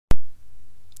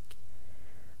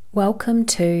Welcome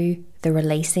to the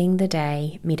Releasing the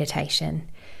Day meditation.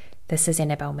 This is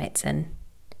Annabelle Matson.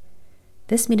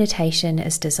 This meditation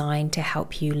is designed to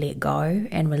help you let go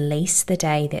and release the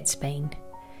day that's been,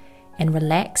 and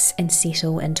relax and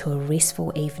settle into a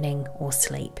restful evening or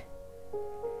sleep.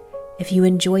 If you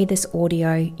enjoy this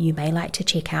audio, you may like to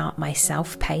check out my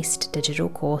self-paced digital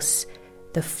course,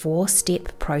 The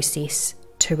 4-Step Process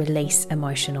to Release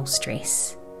Emotional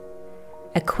Stress.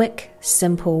 A quick,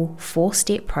 simple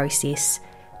 4-step process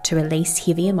to release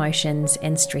heavy emotions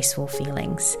and stressful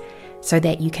feelings so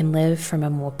that you can live from a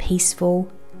more peaceful,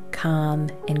 calm,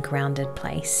 and grounded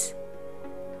place.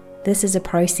 This is a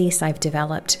process I've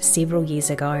developed several years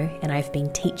ago, and I've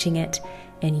been teaching it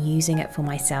and using it for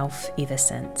myself ever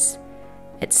since.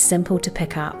 It's simple to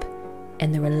pick up,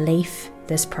 and the relief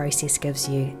this process gives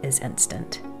you is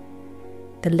instant.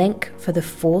 The link for the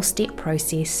 4-step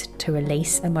process to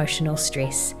release emotional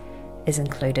stress is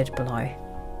included below.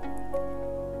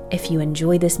 If you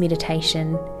enjoy this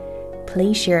meditation,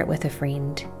 please share it with a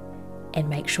friend and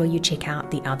make sure you check out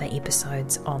the other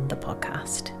episodes on the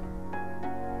podcast.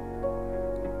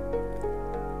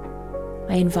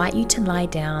 I invite you to lie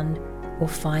down or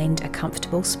find a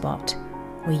comfortable spot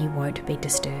where you won't be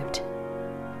disturbed.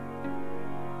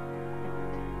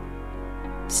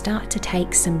 Start to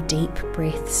take some deep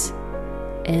breaths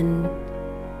in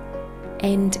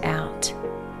and out,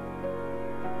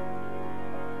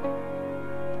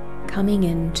 coming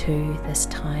into this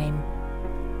time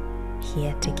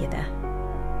here together.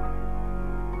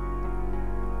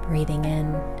 Breathing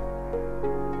in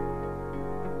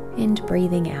and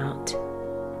breathing out.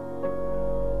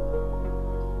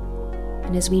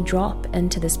 And as we drop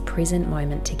into this present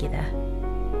moment together,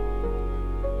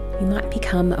 you might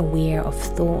become aware of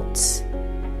thoughts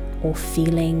or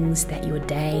feelings that your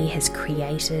day has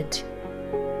created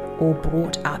or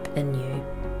brought up in you.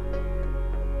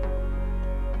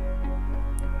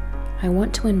 I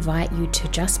want to invite you to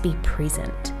just be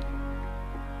present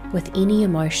with any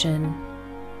emotion,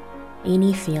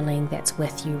 any feeling that's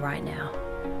with you right now.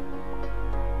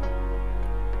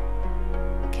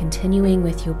 Continuing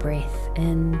with your breath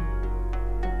in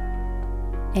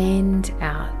and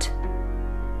out.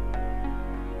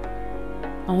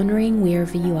 Honouring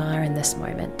wherever you are in this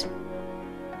moment.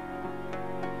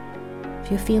 If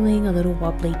you're feeling a little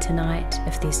wobbly tonight,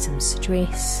 if there's some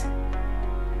stress,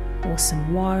 or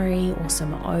some worry, or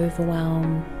some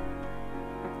overwhelm,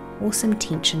 or some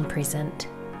tension present,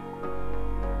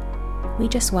 we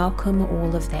just welcome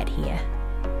all of that here.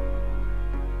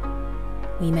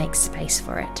 We make space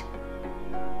for it.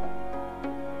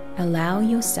 Allow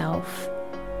yourself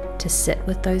to sit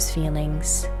with those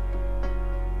feelings,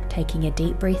 taking a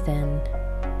deep breath in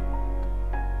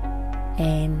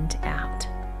and out.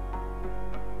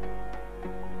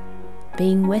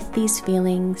 Being with these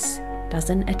feelings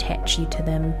doesn't attach you to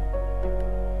them,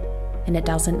 and it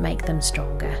doesn't make them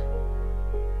stronger.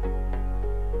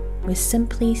 We're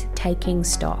simply taking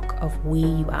stock of where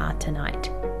you are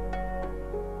tonight,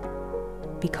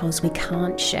 because we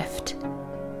can't shift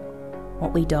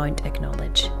what we don't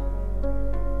acknowledge.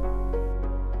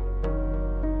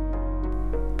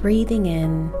 Breathing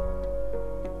in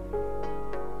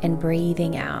and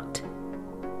breathing out,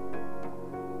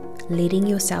 letting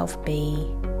yourself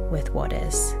be with what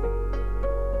is.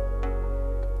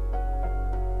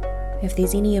 If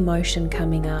there's any emotion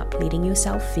coming up, letting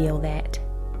yourself feel that.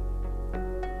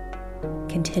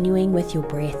 Continuing with your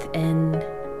breath in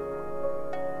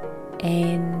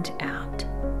and out.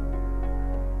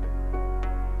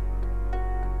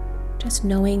 Just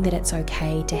knowing that it's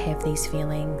okay to have these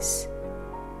feelings,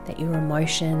 that your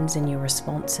emotions and your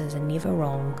responses are never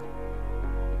wrong.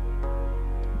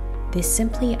 They're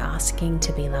simply asking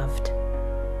to be loved.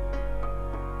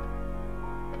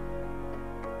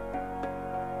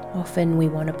 Often we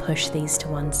want to push these to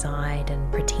one side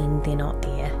and pretend they're not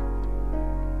there.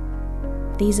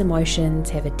 These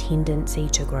emotions have a tendency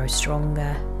to grow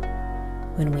stronger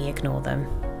when we ignore them.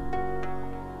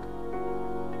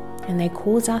 And they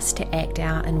cause us to act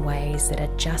out in ways that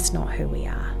are just not who we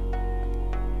are.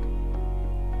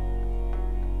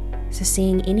 So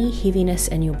seeing any heaviness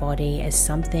in your body as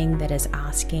something that is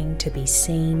asking to be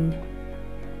seen,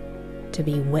 to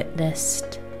be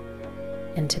witnessed,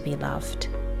 and to be loved.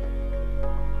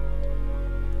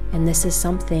 And this is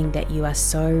something that you are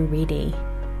so ready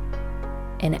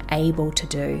and able to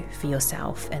do for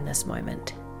yourself in this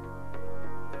moment.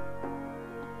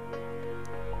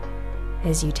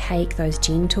 As you take those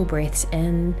gentle breaths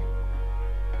in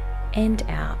and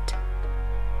out,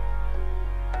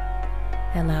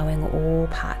 allowing all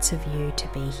parts of you to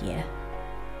be here.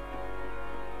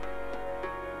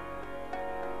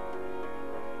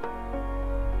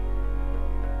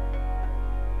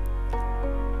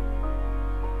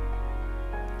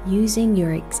 Using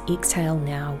your exhale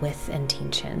now with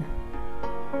intention.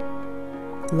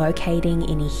 Locating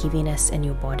any heaviness in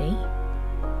your body.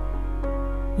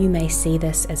 You may see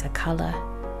this as a colour,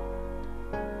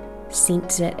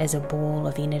 sense it as a ball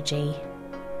of energy,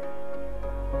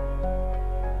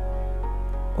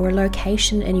 or a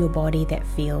location in your body that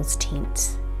feels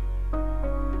tense.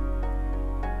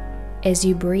 As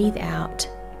you breathe out,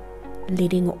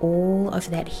 letting all of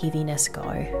that heaviness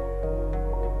go.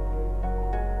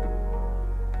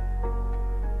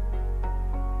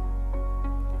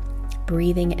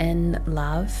 Breathing in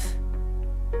love.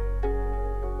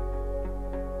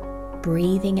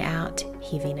 Breathing out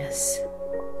heaviness.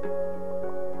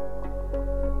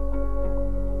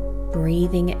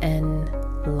 Breathing in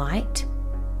light.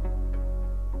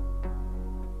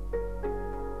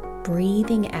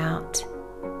 Breathing out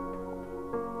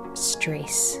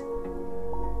stress.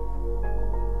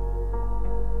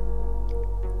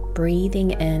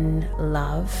 Breathing in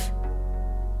love.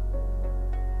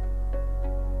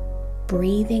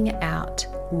 Breathing out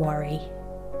worry.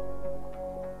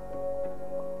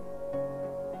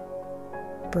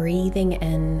 Breathing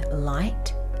in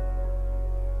light.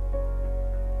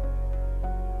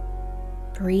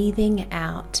 Breathing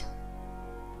out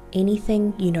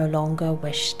anything you no longer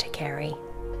wish to carry.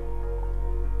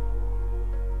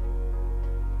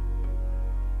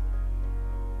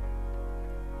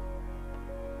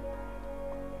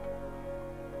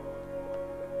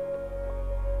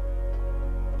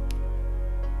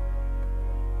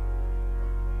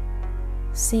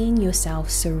 Seeing yourself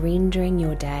surrendering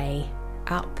your day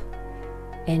up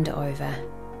and over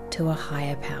to a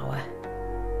higher power.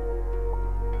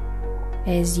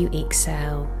 As you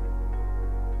exhale,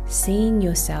 seeing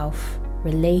yourself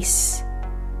release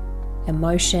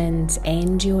emotions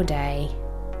and your day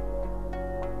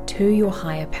to your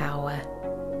higher power,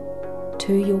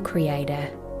 to your Creator,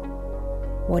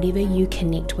 whatever you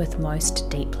connect with most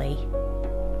deeply.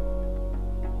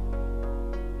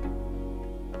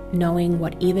 Knowing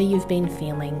whatever you've been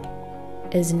feeling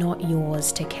is not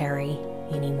yours to carry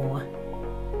anymore.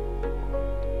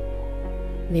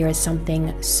 There is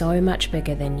something so much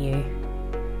bigger than you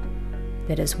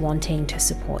that is wanting to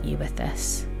support you with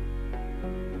this.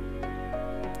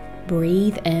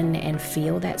 Breathe in and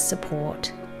feel that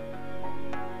support.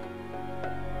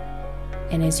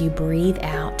 And as you breathe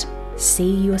out,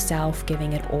 see yourself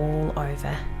giving it all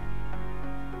over.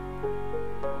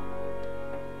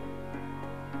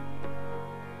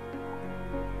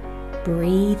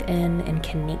 Breathe in and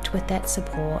connect with that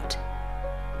support.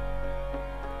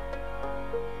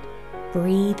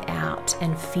 Breathe out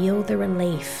and feel the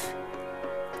relief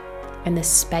and the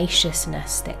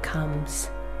spaciousness that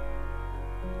comes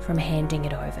from handing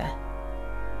it over.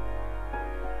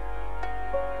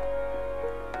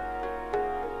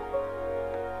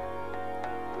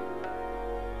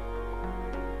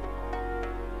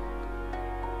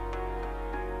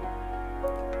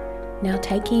 Now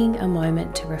taking a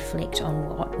moment to reflect on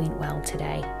what went well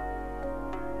today.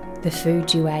 The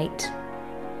food you ate,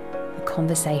 the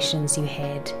conversations you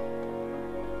had,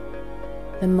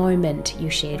 the moment you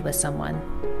shared with someone,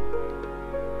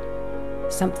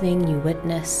 something you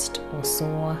witnessed or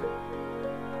saw,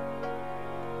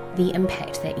 the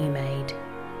impact that you made.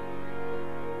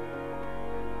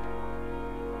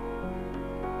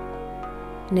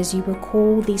 And as you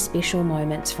recall these special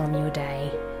moments from your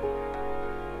day,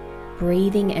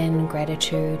 breathing in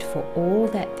gratitude for all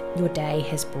that your day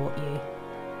has brought you.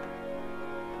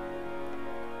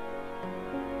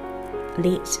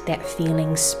 Let that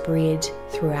feeling spread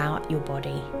throughout your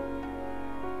body.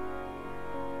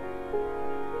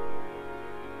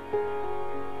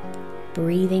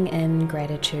 Breathing in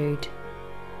gratitude,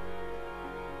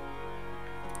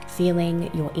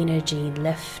 feeling your energy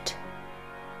lift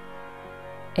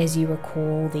as you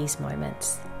recall these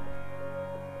moments.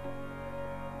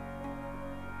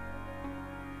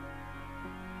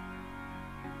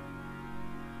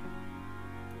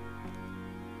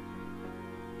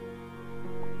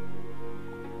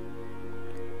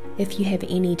 If you have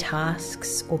any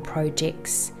tasks or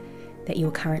projects that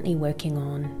you're currently working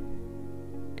on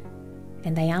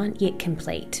and they aren't yet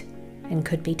complete and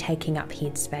could be taking up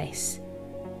headspace,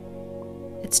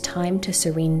 it's time to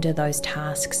surrender those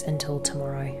tasks until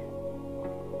tomorrow.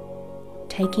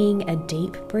 Taking a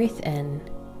deep breath in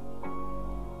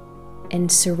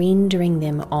and surrendering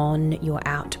them on your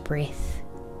out breath,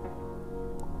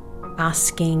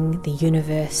 asking the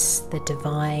universe, the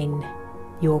divine,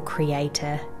 your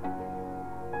Creator,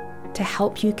 to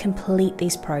help you complete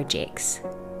these projects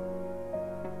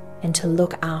and to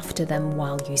look after them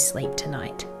while you sleep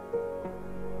tonight.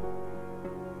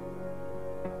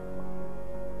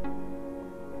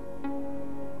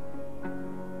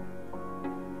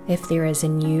 If there is a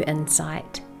new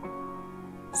insight,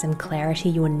 some clarity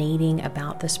you're needing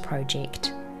about this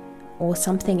project, or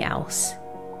something else,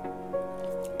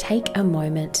 take a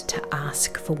moment to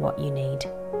ask for what you need.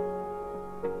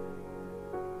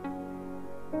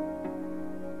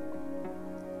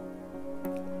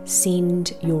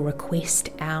 Send your request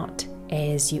out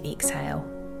as you exhale.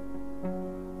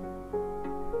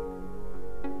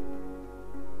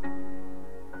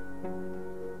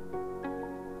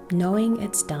 Knowing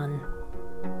it's done,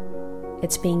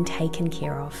 it's being taken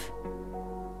care of,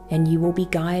 and you will be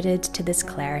guided to this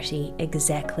clarity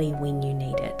exactly when you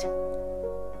need it.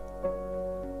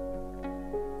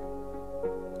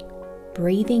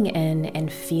 Breathing in and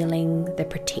feeling the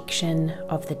protection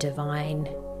of the divine,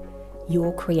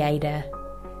 your creator,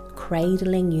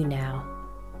 cradling you now.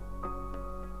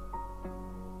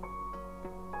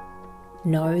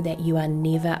 Know that you are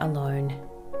never alone.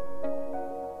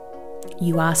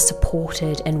 You are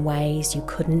supported in ways you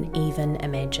couldn't even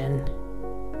imagine.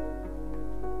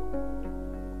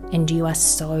 And you are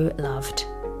so loved,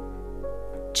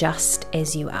 just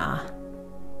as you are,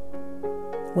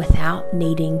 without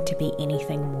needing to be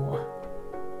anything more.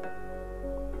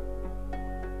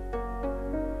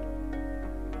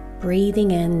 Breathing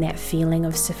in that feeling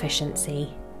of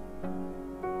sufficiency.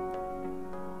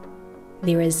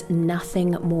 There is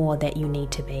nothing more that you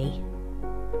need to be.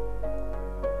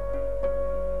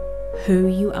 Who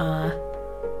you are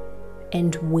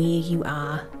and where you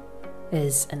are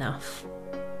is enough.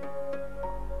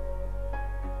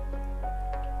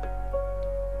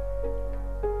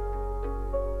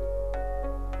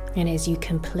 And as you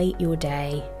complete your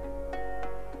day,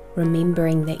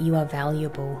 remembering that you are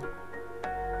valuable,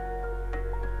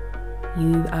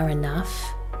 you are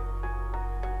enough,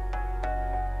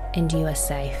 and you are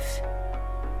safe.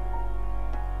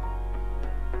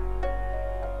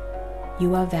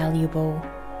 You are valuable,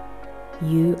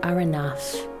 you are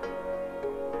enough,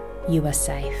 you are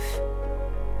safe.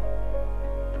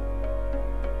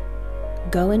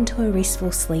 Go into a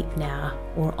restful sleep now,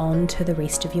 or on to the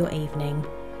rest of your evening,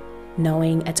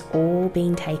 knowing it's all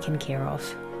being taken care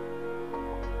of.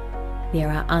 There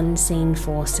are unseen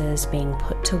forces being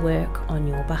put to work on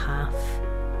your behalf.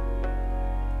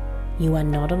 You are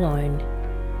not alone,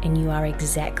 and you are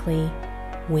exactly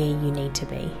where you need to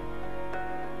be.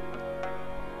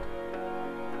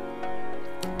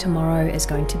 Tomorrow is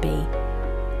going to be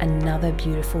another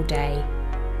beautiful day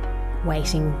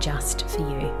waiting just for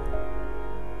you.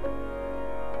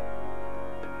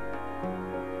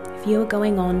 If you are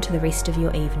going on to the rest of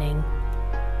your evening,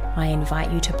 I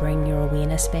invite you to bring your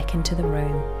awareness back into the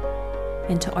room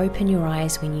and to open your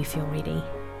eyes when you feel ready.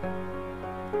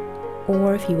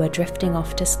 Or if you are drifting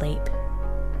off to sleep,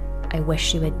 I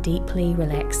wish you a deeply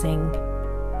relaxing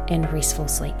and restful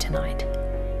sleep tonight.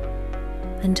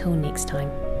 Until next time.